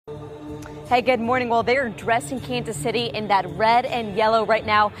Hey, good morning. Well, they're dressed in Kansas City in that red and yellow right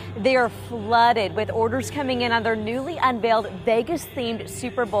now. They are flooded with orders coming in on their newly unveiled Vegas-themed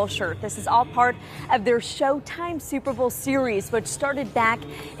Super Bowl shirt. This is all part of their Showtime Super Bowl series, which started back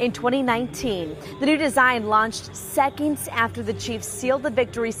in 2019. The new design launched seconds after the Chiefs sealed the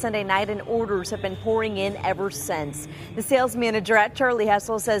victory Sunday night, and orders have been pouring in ever since. The sales manager at Charlie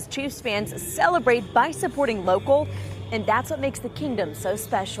Hessel says Chiefs fans celebrate by supporting local, and that's what makes the Kingdom so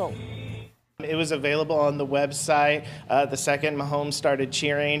special. It was available on the website the second Mahomes started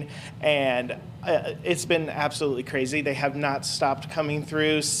cheering, and it's been absolutely crazy. They have not stopped coming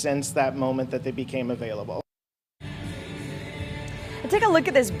through since that moment that they became available. Take a look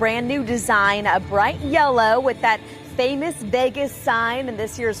at this brand new design, a bright yellow with that famous Vegas sign and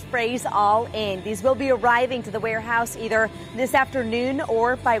this year's phrase all in. These will be arriving to the warehouse either this afternoon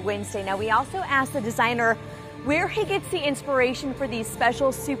or by Wednesday. Now, we also asked the designer where he gets the inspiration for these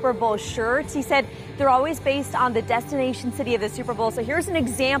special Super Bowl shirts. He said they're always based on the destination city of the Super Bowl. So here's an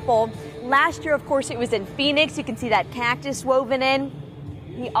example. Last year, of course, it was in Phoenix. You can see that cactus woven in.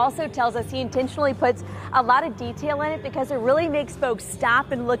 He also tells us he intentionally puts a lot of detail in it because it really makes folks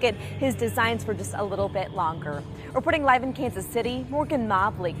stop and look at his designs for just a little bit longer. Reporting live in Kansas City, Morgan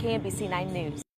Mobley, KMBC 9 News.